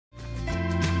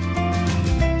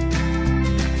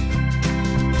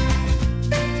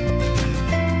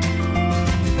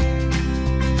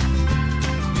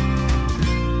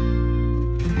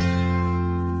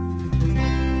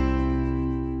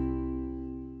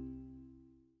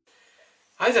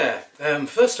Hi there.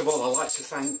 First of all, I'd like to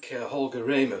thank Holger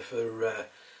Raymer for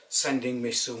sending me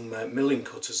some milling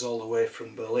cutters all the way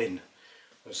from Berlin.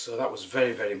 So that was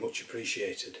very, very much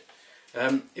appreciated.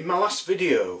 In my last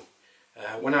video,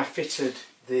 when I fitted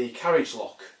the carriage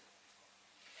lock,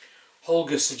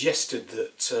 Holger suggested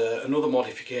that another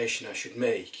modification I should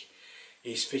make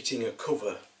is fitting a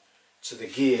cover to the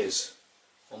gears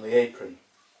on the apron.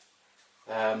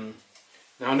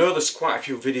 Now I know there's quite a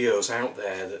few videos out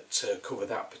there that cover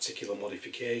that particular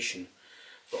modification,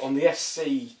 but on the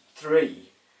SC3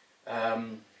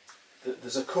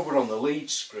 there's a cover on the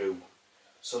lead screw,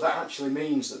 so that actually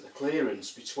means that the clearance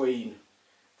between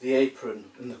the apron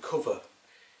and the cover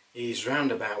is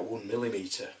round about 1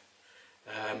 mm.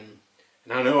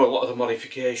 And I know a lot of the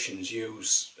modifications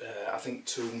use I think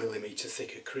 2 mm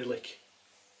thick acrylic.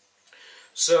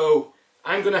 So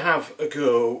I'm going to have a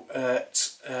go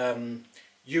at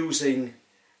using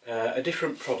a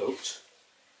different product.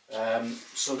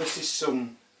 So this is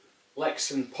some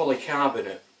Lexon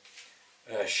Polycarbinate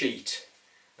sheet,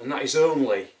 and that is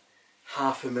only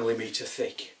 0.5 mm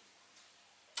thick.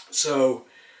 So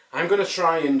I'm going to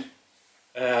try and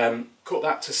cut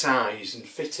that to size and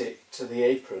fit it to the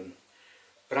apron,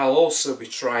 but I'll also be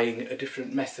trying a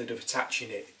different method of attaching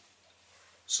it.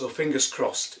 So fingers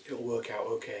crossed it'll work out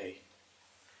okay.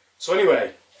 So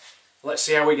anyway, let's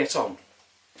see how we get on.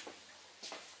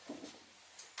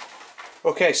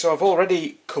 Okay, so I've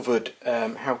already covered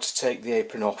how to take the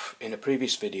apron off in a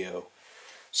previous video,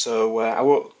 so I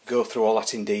won't go through all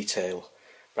that in detail,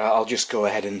 but I'll just go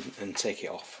ahead and take it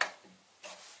off.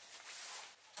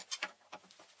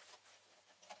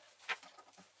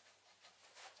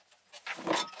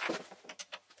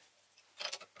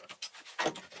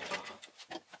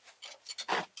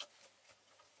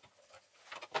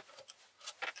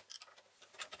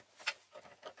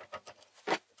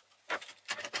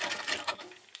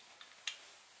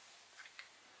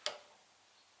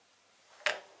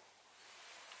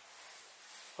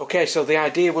 Okay, so the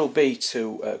idea will be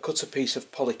to cut a piece of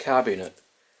polycarbonate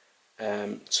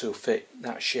to fit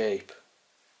that shape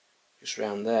just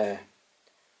round there,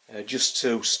 just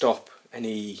to stop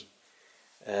any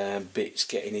bits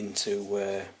getting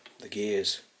into the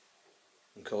gears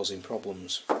and causing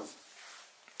problems.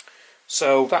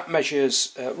 So that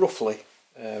measures roughly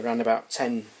around about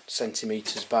 10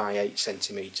 centimetres by 8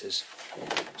 centimetres.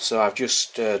 So I've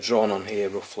just drawn on here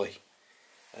roughly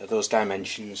those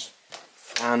dimensions.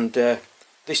 And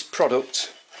this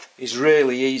product is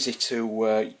really easy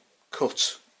to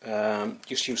cut.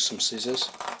 Just use some scissors.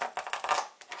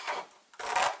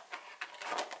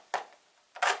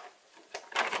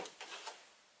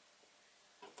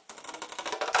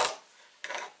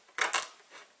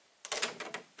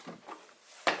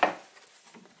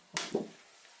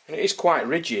 And it is quite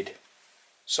rigid,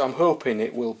 so I'm hoping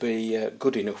it will be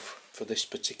good enough for this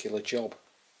particular job.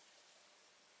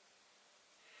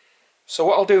 So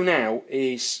what I'll do now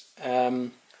is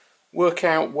work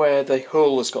out where the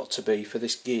hole has got to be for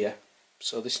this gear.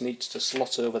 So this needs to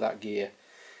slot over that gear,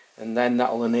 and then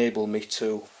that will enable me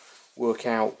to work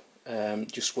out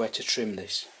just where to trim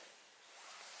this.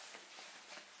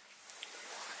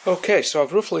 Okay, so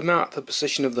I've roughly marked the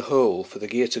position of the hole for the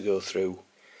gear to go through,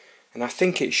 and I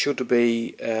think it should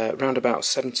be around about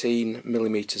 17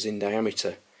 mm in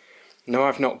diameter. Now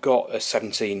I've not got a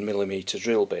 17 mm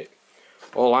drill bit.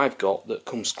 All I've got that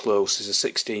comes close is a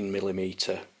 16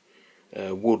 mm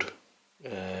wood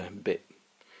bit.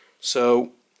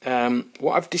 So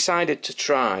what I've decided to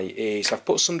try is I've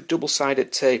put some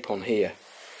double-sided tape on here,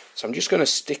 so I'm just going to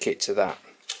stick it to that,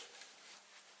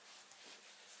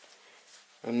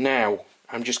 and now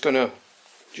I'm just going to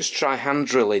try hand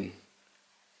drilling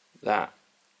that.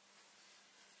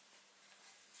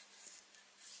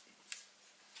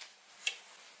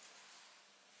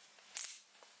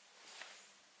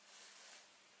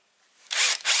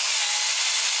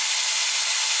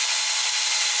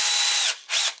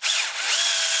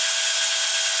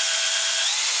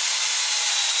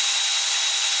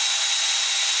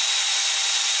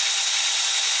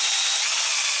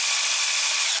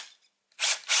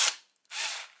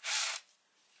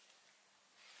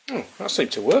 Oh, that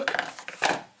seemed to work.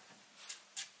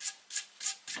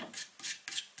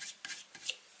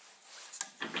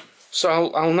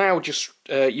 So I'll now just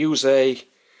use a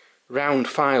round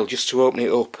file just to open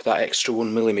it up that extra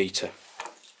 1 mm.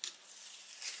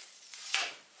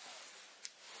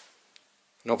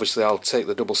 And obviously I'll take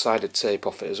the double-sided tape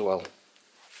off it as well.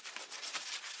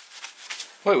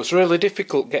 Well, it was really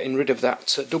difficult getting rid of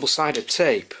that double-sided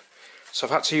tape, so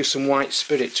I've had to use some white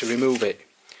spirit to remove it.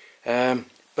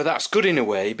 But that's good in a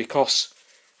way, because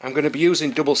I'm going to be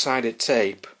using double-sided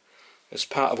tape as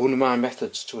part of one of my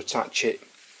methods to attach it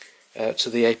to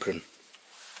the apron.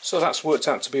 So that's worked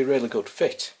out to be a really good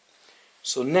fit.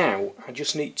 So now I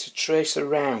just need to trace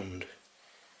around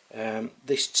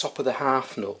this top of the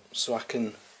half nut so I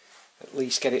can at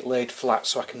least get it laid flat,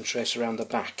 so I can trace around the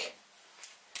back.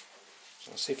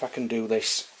 So let's see if I can do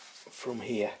this from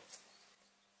here.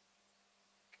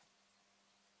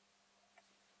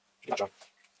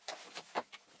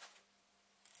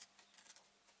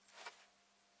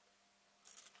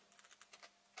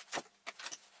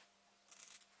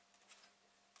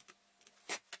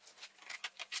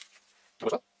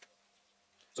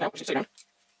 So now, just sit down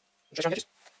and trace around the edges.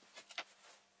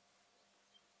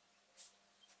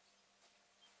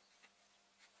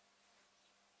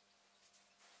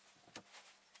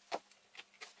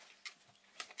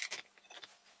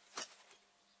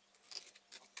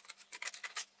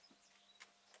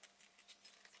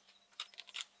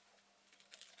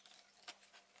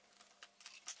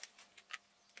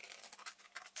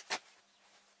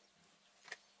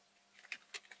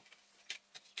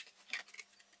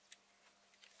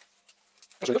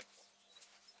 That's really good.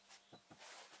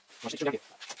 Nice, it's really good.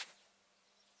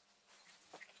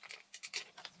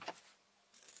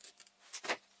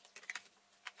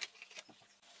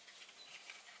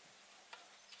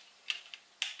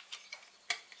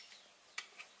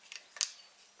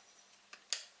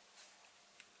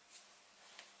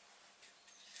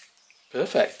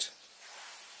 Perfect.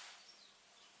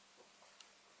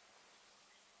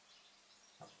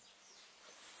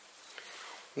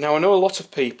 Now I know a lot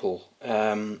of people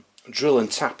drill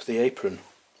and tap the apron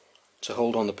to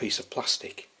hold on the piece of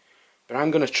plastic, but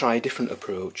I'm going to try a different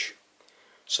approach.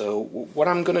 So what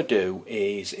I'm going to do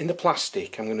is, in the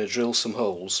plastic I'm going to drill some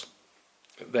holes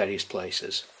at various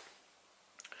places,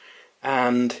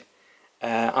 and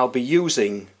I'll be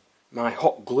using my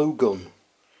hot glue gun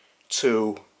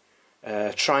to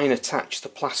try and attach the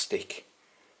plastic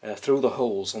through the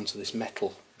holes onto this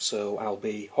metal. So I'll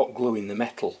be hot gluing the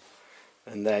metal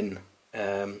and then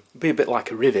be a bit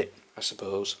like a rivet, I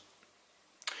suppose.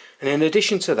 And in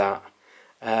addition to that,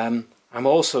 I'm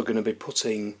also going to be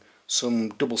putting some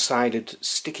double-sided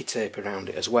sticky tape around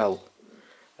it as well.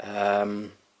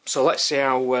 So let's see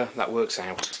how that works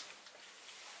out.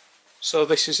 So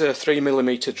this is a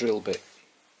 3mm drill bit.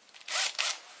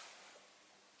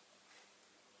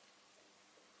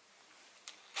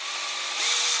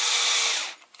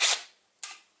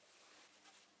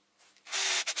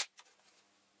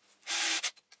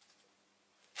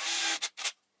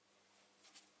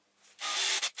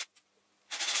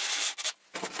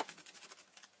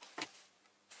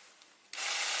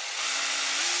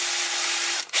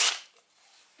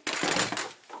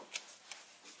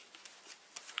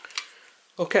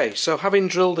 Okay, so having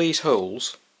drilled these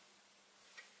holes,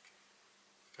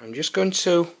 I'm just going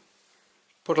to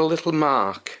put a little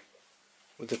mark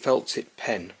with the felt tip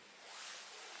pen,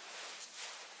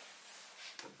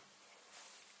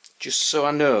 just so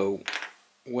I know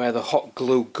where the hot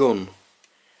glue gun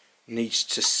needs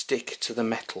to stick to the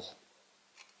metal.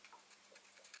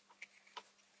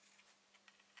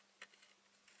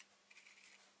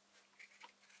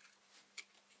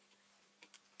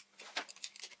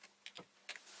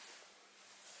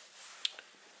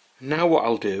 Now what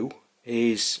I'll do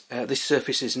is, this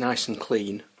surface is nice and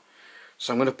clean,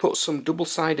 so I'm going to put some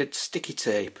double-sided sticky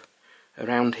tape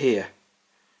around here,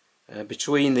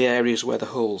 between the areas where the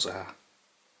holes are.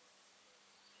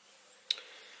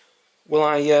 Well,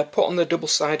 I put on the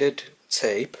double-sided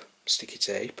tape, sticky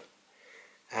tape,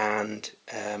 and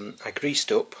I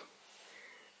greased up,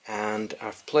 and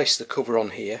I've placed the cover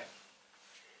on here,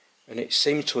 and it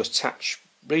seemed to attach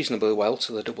reasonably well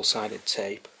to the double-sided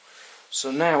tape. So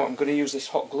now I'm going to use this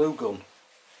hot glue gun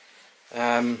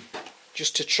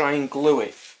just to try and glue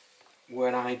it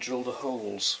where I drill the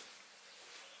holes.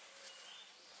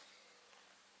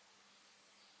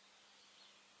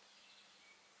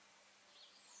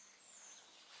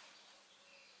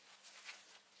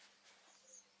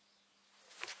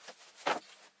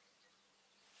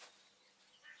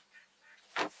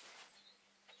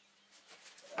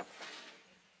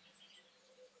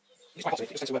 It's quite hot, so it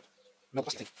just tends to melt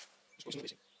plastic thing. Just put some of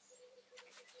this in.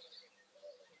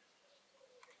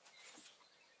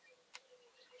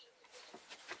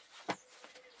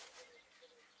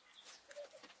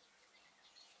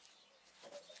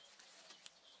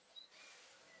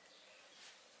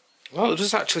 Well, it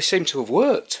does actually seem to have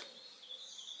worked.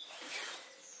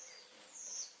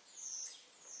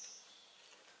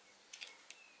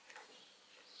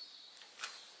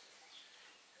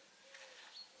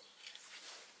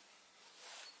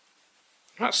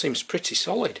 That seems pretty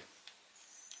solid.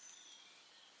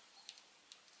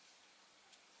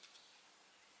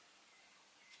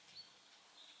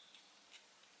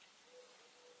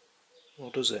 Or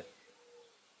does it?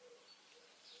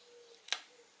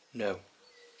 No.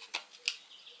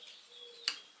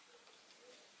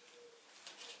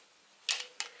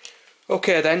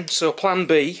 Okay then, so plan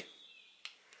B.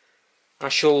 I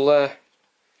shall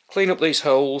clean up these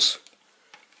holes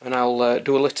and I'll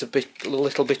do a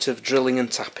little bit of drilling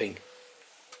and tapping.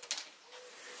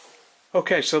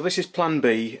 Okay, so this is plan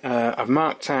B. I've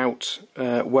marked out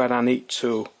where I need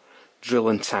to drill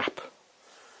and tap.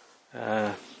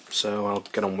 So I'll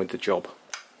get on with the job.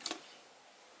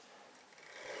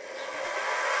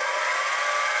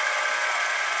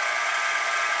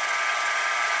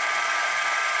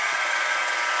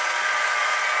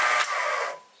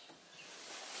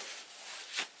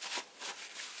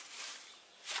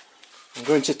 I'm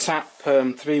going to tap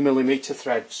 3mm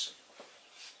threads,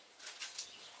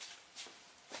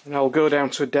 and I'll go down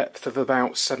to a depth of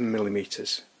about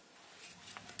 7mm.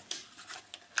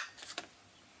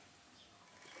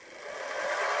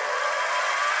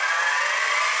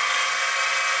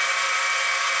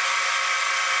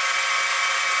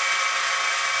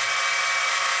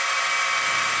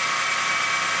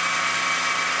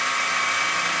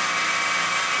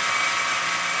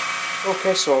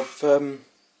 Okay, so I've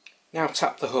now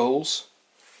tapped the holes,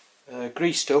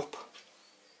 greased up,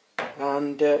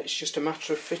 and it's just a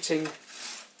matter of fitting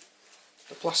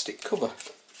the plastic cover.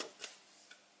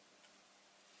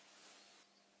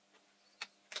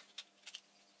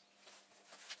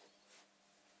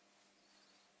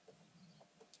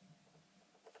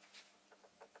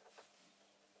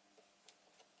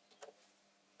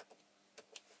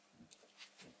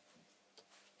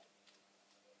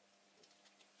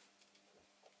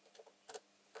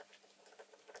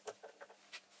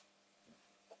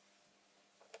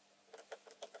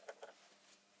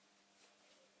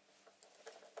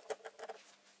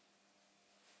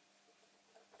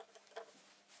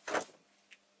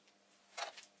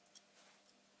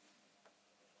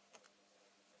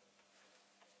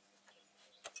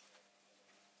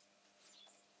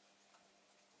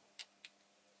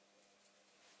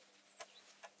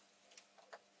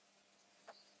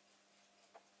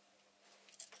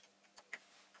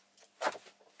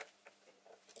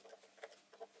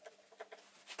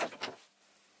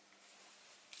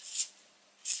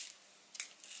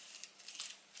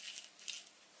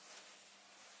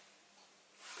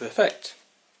 Perfect.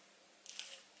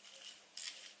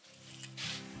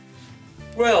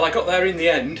 Well, I got there in the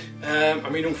end. I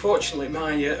mean, unfortunately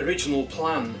my original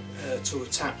plan to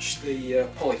attach the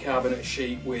polycarbonate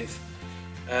sheet with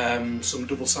some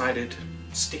double-sided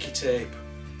sticky tape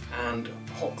and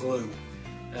hot glue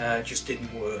just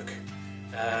didn't work.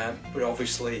 But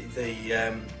obviously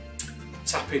the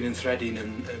tapping and threading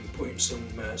and putting some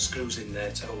screws in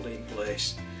there to hold it in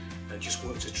place just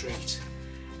worked a treat.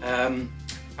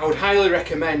 I would highly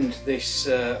recommend this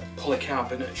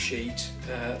polycarbonate sheet.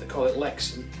 They call it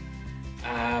Lexon.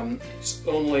 It's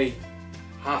only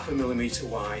 0.5 mm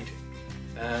wide,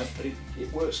 but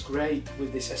it works great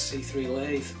with this SC3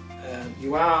 lathe.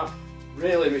 You are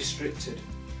really restricted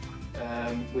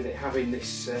with it having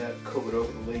this cover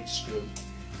over the lead screw,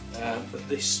 but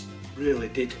this really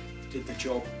did the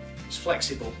job. It's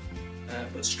flexible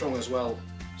but strong as well,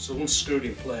 so once screwed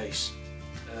in place,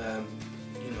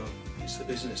 you know, it's the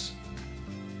business.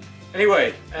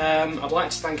 Anyway, I'd like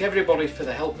to thank everybody for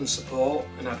the help and support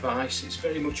and advice. It's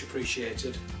very much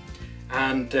appreciated,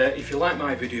 and if you like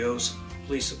my videos,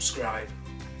 please subscribe.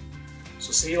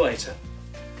 So see you later.